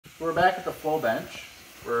So we're back at the flow bench.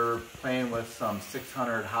 We're playing with some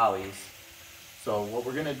 600 Holleys. So what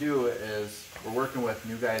we're gonna do is we're working with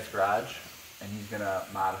New Guy's Garage, and he's gonna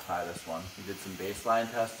modify this one. We did some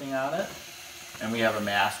baseline testing on it, and we have a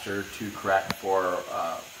master to correct for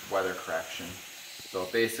weather correction. So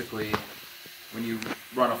basically, when you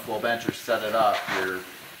run a flow bench or set it up, your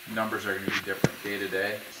numbers are gonna be different day to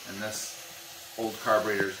day, and this old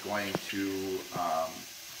carburetor is going to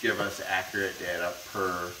give us accurate data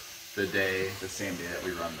per the day, the same day that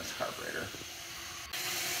we run this carburetor.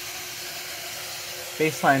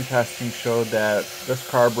 Baseline testing showed that this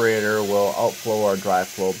carburetor will outflow our dry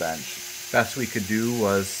flow bench. Best we could do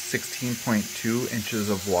was 16.2 inches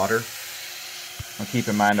of water. Now keep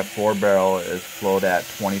in mind a 4-barrel is flowed at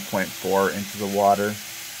 20.4 inches of water,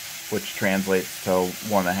 which translates to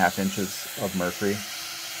 1.5 inches of mercury.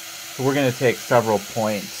 So we're going to take several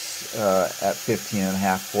points at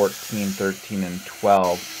 15.5, 14, 13, and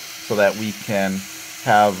 12 so that we can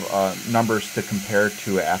have numbers to compare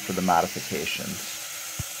to after the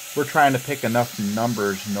modifications. We're trying to pick enough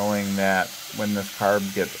numbers knowing that when this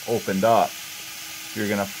carb gets opened up, you're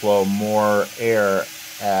going to flow more air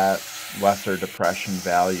at lesser depression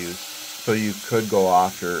values, so you could go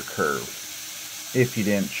off your curve if you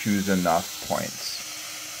didn't choose enough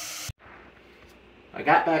points. I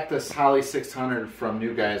got back this Holley 600 from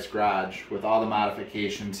New Guy's Garage with all the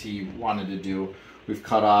modifications he wanted to do. We've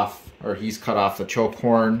cut off, or he's cut off the choke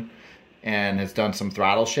horn and has done some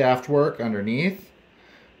throttle shaft work underneath,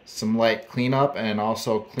 some light cleanup, and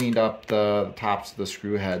also cleaned up the tops of the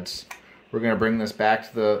screw heads. We're going to bring this back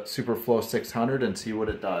to the Superflow 600 and see what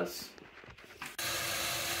it does.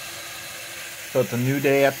 So it's a new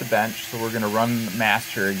day at the bench, so we're going to run the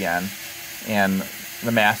master again, and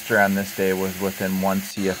the master on this day was within 1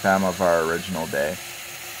 CFM of our original day.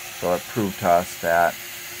 So it proved to us that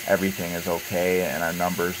everything is okay and our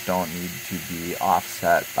numbers don't need to be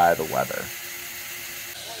offset by the weather.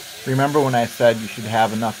 Remember when I said you should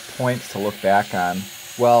have enough points to look back on?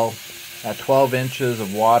 Well, at 12 inches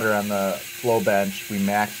of water on the flow bench, we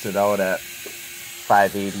maxed it out at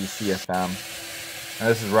 580 CFM. And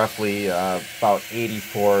this is roughly about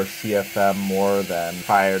 84 CFM more than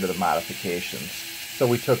prior to the modifications. So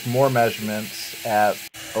we took more measurements at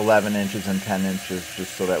 11 inches and 10 inches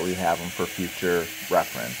just so that we have them for future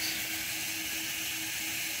reference.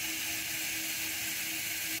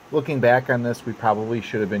 Looking back on this, we probably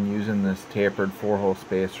should have been using this tapered 4-hole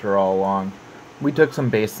spacer all along. We took some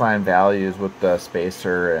baseline values with the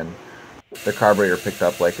spacer, and the carburetor picked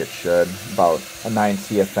up like it should, about a 9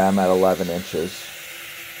 CFM at 11 inches,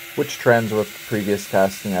 which trends with previous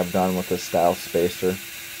testing I've done with this style spacer.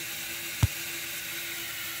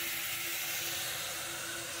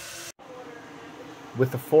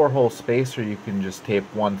 With the 4-hole spacer, you can just tape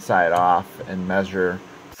one side off and measure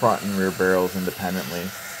front and rear barrels independently.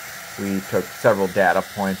 We took several data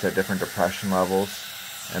points at different depression levels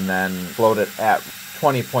and then flowed it at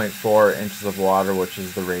 20.4 inches of water, which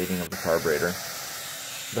is the rating of the carburetor.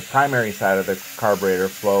 The primary side of the carburetor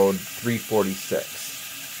flowed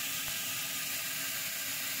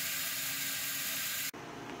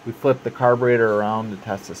 346. We flipped the carburetor around to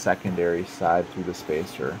test the secondary side through the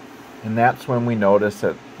spacer, and that's when we noticed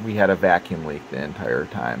that we had a vacuum leak the entire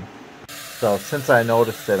time. So since I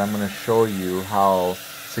noticed it, I'm going to show you how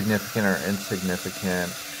significant or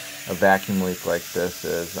insignificant a vacuum leak like this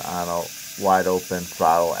is on a wide open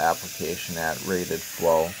throttle application at rated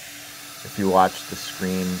flow. If you watch the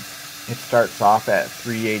screen, it starts off at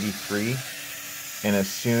 383, and as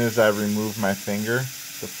soon as I remove my finger,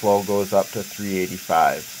 the flow goes up to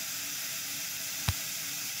 385.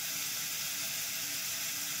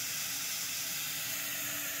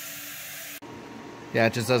 Yeah,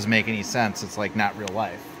 it just doesn't make any sense. It's like not real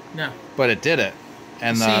life. No. But it did it.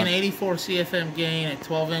 And see an 84 CFM gain at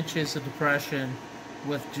 12 inches of depression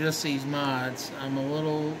with just these mods. I'm a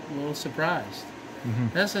little surprised.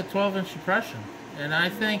 That's a 12-inch depression. And I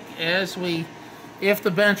think if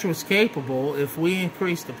the bench was capable, if we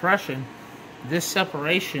increase depression, this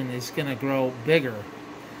separation is going to grow bigger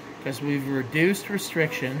because we've reduced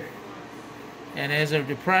restriction, and as our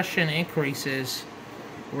depression increases,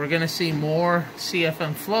 we're going to see more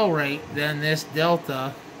CFM flow rate than this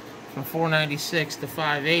delta from 496 to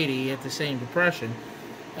 580 at the same depression.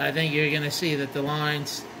 I think you're going to see that the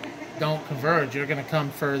lines don't converge. You're going to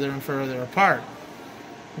come further and further apart.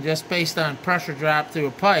 Just based on pressure drop through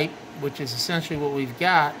a pipe, which is essentially what we've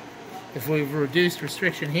got, if we've reduced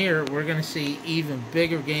restriction here, we're going to see even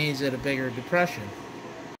bigger gains at a bigger depression.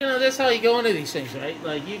 You know, that's how you go into these things, right?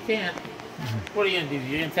 Like, you can't What are you going to do?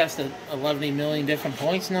 You're going to test 11 million different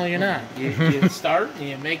points? No, you're not. You start, and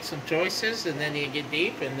you make some choices, and then you get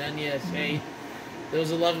deep, and then you say,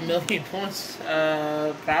 those 11 million points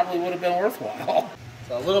probably would have been worthwhile.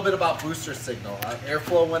 So a little bit about booster signal. Our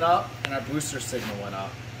airflow went up, and our booster signal went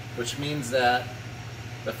up, which means that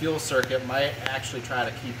the fuel circuit might actually try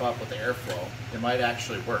to keep up with the airflow. It might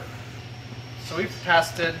actually work. So we've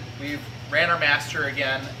tested, we've ran our master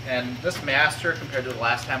again, and this master compared to the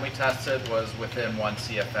last time we tested was within 1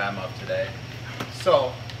 CFM of today.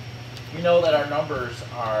 So we know that our numbers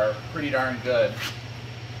are pretty darn good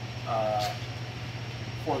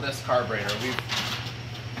for this carburetor. We've,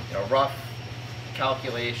 rough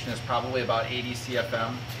calculation is probably about 80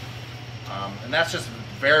 CFM, and that's just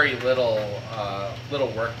very little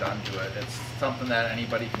work done to it. It's something that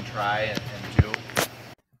anybody can try and do.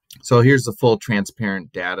 So here's the full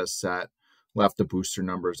transparent data set. Left the booster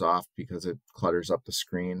numbers off because it clutters up the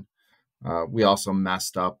screen. We also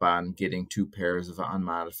messed up on getting 2 pairs of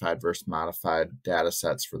unmodified versus modified data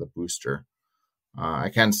sets for the booster. I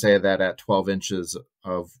can say that at 12 inches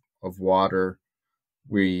of water,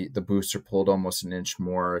 the booster pulled almost an inch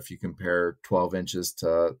more if you compare 12 inches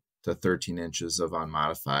to 13 inches of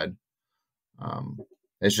unmodified.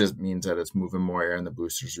 It just means that it's moving more air and the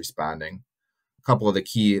booster's responding. A couple of the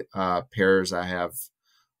key pairs I have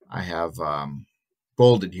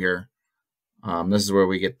bolded here. This is where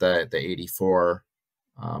we get the 84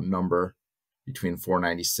 number between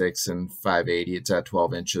 496 and 580. It's at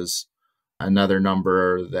 12 inches. Another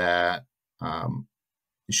number that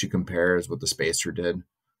you should compare is what the spacer did.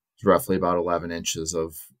 It's roughly about 11 inches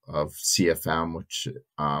of CFM, which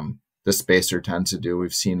the spacer tends to do.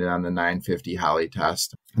 We've seen it on the 950 Holley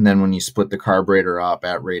test. And then when you split the carburetor up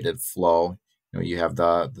at rated flow, you have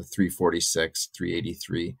the 346,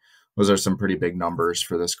 383. Those are some pretty big numbers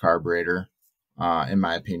for this carburetor, in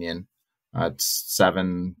my opinion. It's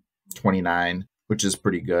 729, which is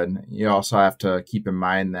pretty good. You also have to keep in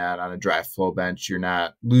mind that on a dry flow bench, you're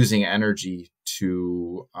not losing energy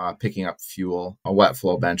to picking up fuel. A wet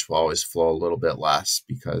flow bench will always flow a little bit less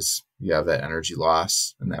because you have that energy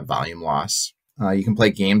loss and that volume loss. You can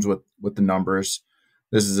play games with the numbers.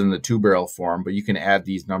 This is in the 2-barrel form, but you can add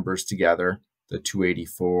these numbers together, the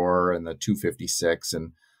 284 and the 256,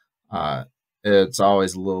 and it's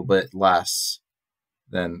always a little bit less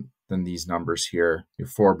than these numbers here. Your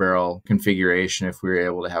 4-barrel configuration, if we were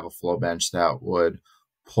able to have a flow bench that would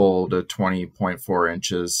pull to 20.4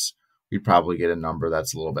 inches, we'd probably get a number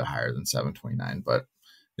that's a little bit higher than 729, but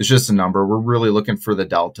it's just a number. We're really looking for the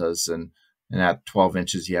deltas, and at 12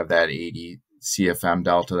 inches, you have that 80 CFM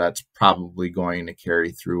delta that's probably going to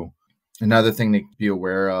carry through. Another thing to be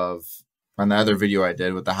aware of, on the other video I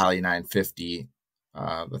did with the Holley 950,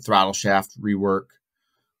 the throttle shaft rework.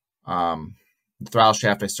 The throttle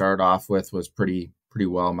shaft I started off with was pretty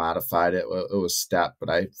well modified. It was step, but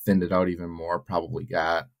I thinned it out even more. Probably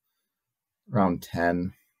got around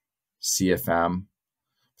 10 CFM.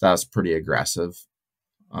 That was pretty aggressive.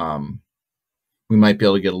 We might be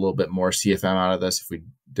able to get a little bit more CFM out of this if we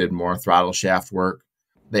did more throttle shaft work.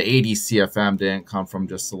 The 80 CFM didn't come from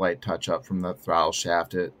just a light touch up from the throttle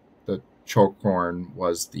shaft. The choke horn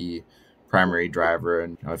was the primary driver,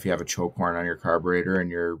 and if you have a choke horn on your carburetor and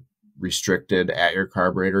you're restricted at your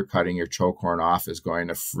carburetor, cutting your choke horn off is going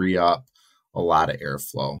to free up a lot of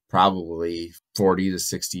airflow, probably 40 to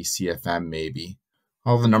 60 CFM maybe.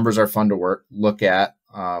 All the numbers are fun to look at.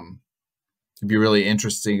 It'd be really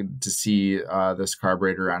interesting to see this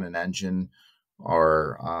carburetor on an engine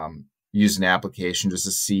or use an application just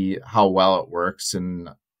to see how well it works and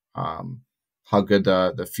how good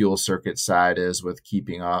the fuel circuit side is with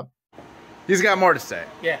keeping up. He's got more to say.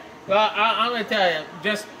 Yeah. Well, I'm going to tell you,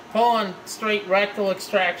 just pulling straight rectal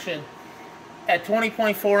extraction at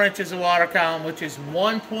 20.4 inches of water column, which is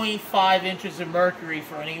 1.5 inches of mercury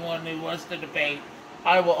for anyone who wants to debate,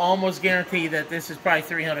 I will almost guarantee that this is probably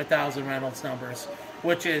 300,000 Reynolds numbers,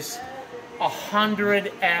 which is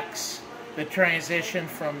 100x the transition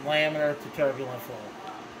from laminar to turbulent flow.